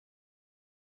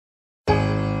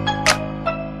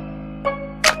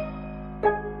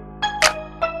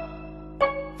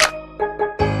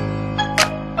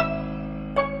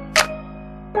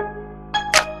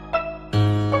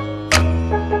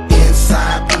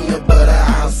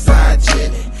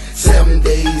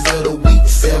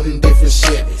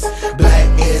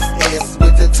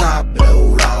top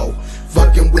blowed off.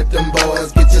 Fucking with them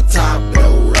boys, get your top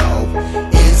blowed off.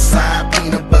 Inside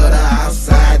peanut butter,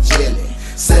 outside jelly.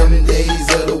 7 days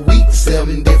of the week,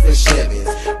 7 different Chevys.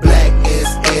 Black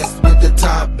SS with the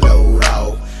top blowed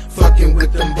off. Fucking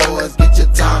with them boys, get your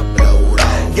top blowed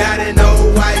off. Got an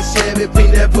old white Chevy,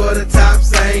 peanut butter top,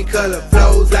 same color.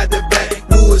 Flows out the back,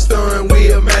 wood steering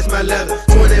wheel, match my leather.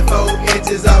 24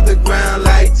 inches off the ground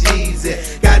like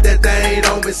Jeezy. Got that thing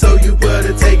on me, so you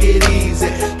better take it easy.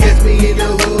 Catch me in the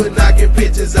hood, knocking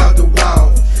pictures off the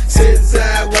wall. Sitting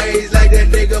sideways like that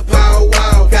nigga Paul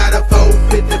Wall. Got a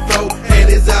 454 and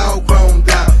it's all chromed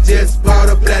out. Just bought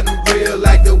a platinum grill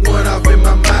like the one off in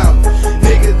my mouth.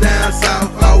 Niggas down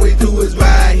south, all we do is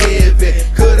ride heavy.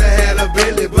 Coulda had a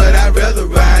Bentley, but I'd rather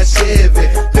ride Chevy.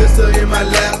 Pistol in my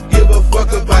lap, give a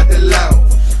fuck about the law.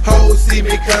 Hoes see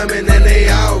me coming and they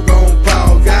all gon'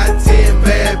 fall. Got 10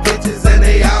 bad bitches and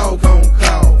they all gon'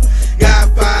 call.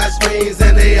 Got 5 screens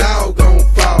and they all gon'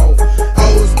 fall.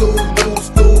 Old school, new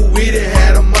school, we done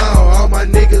had them all. All my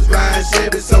niggas ride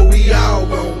Chevy, so we all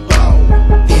gon' ball.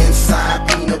 Inside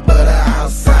peanut butter,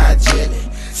 outside jelly.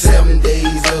 7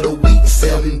 days of the week,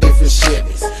 7 different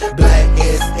Chevys. Black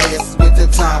SS with the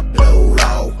top blowed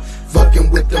off. Fucking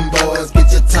with them boys,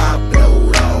 get your top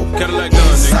blowed off. Cadillac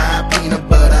Inside peanut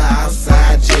butter,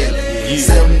 outside jelly.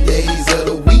 7 days of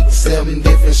the week, 7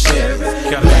 different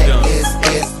Chevys. Black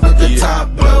SS with the top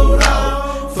blowed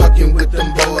off. Fucking with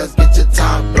them boys, get your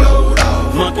top blowed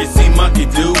off. Monkey see, monkey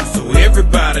do, so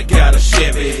everybody got a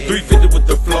Chevy. 350 with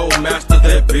the flow, master,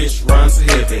 that bitch runs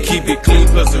heavy. Keep it clean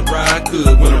plus a ride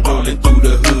good when I'm rolling through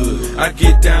the hood. I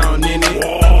get down in it,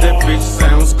 that bitch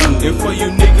sounds good. And for you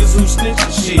niggas who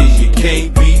snitchin' shit, you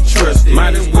can't be trusted.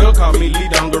 Might as well call me Lee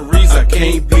Dungarees, I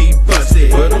can't be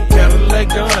busted. But I'm Cadillac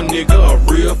Don, nigga, a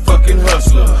real fucking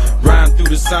hustler. Riding through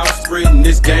the south, spreading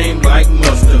this game like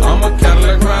mustard. I'm a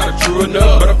Cadillac rider, true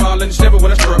enough, but I fall in the Chevy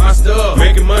when I strut my stuff.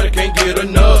 Making money, can't get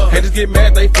enough. Haters get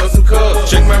mad, they fuss some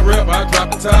cuffs. Check my rep, I drop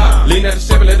the top. Lean out the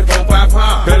Chevy, let the 4-5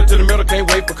 pop. Pedal to the middle, can't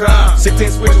wait for cops. 16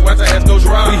 switches, watch the ass go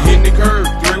dry. We hitting the curve,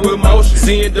 3-wheel motion.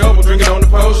 Seeing double, drinking on the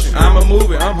potion. I'm a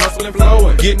movie, I'm hustling,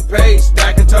 flowing. Getting paid,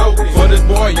 stacking tokens. For this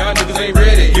boy, y'all niggas ain't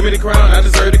ready. Give me the crown, I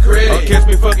deserve the credit. Or catch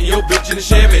me fucking your bitch in the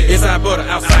Chevy. Inside butter,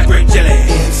 outside grape jelly.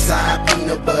 Inside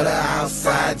peanut butter,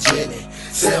 outside jelly.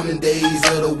 7 days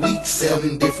of the week,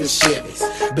 7 different Chevys.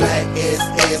 Black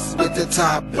SS with the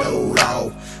top blowed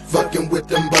off. Fucking with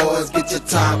them boys, get your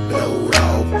top blowed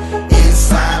off.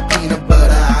 Inside peanut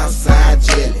butter, outside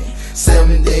jelly.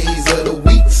 7 days of the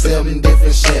week, 7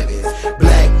 different Chevys.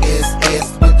 Black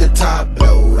SS with the top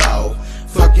blowed off.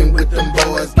 Fucking with them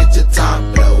boys, get your top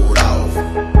blowed off.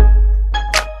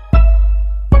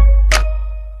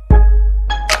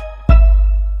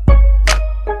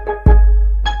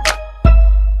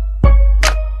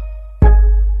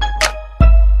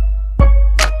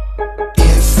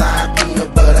 Inside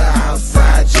peanut butter,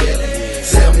 outside jelly.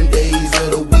 7 days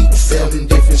of the week, 7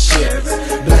 different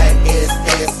Chevys. Black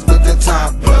SS with the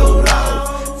top blowed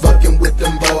off. Fucking with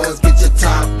them boys, get your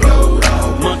top blowed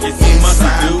off. Monkey see,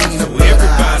 monkey do, so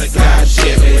everybody got a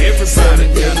Chevy. Everybody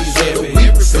got a Chevy.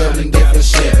 Everybody got a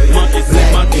Chevy. Monkey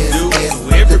see, monkey do, so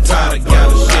everybody got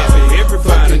a Chevy.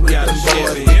 Everybody got a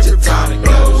Chevy. Everybody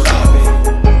got a Chevy.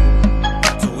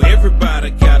 So everybody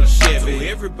got a Chevy.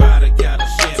 Everybody got a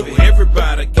Chevy.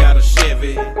 Everybody got a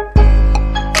Chevy.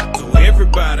 So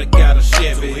everybody got a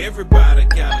Chevy. Everybody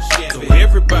got a Chevy. So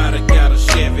everybody got a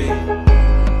Chevy.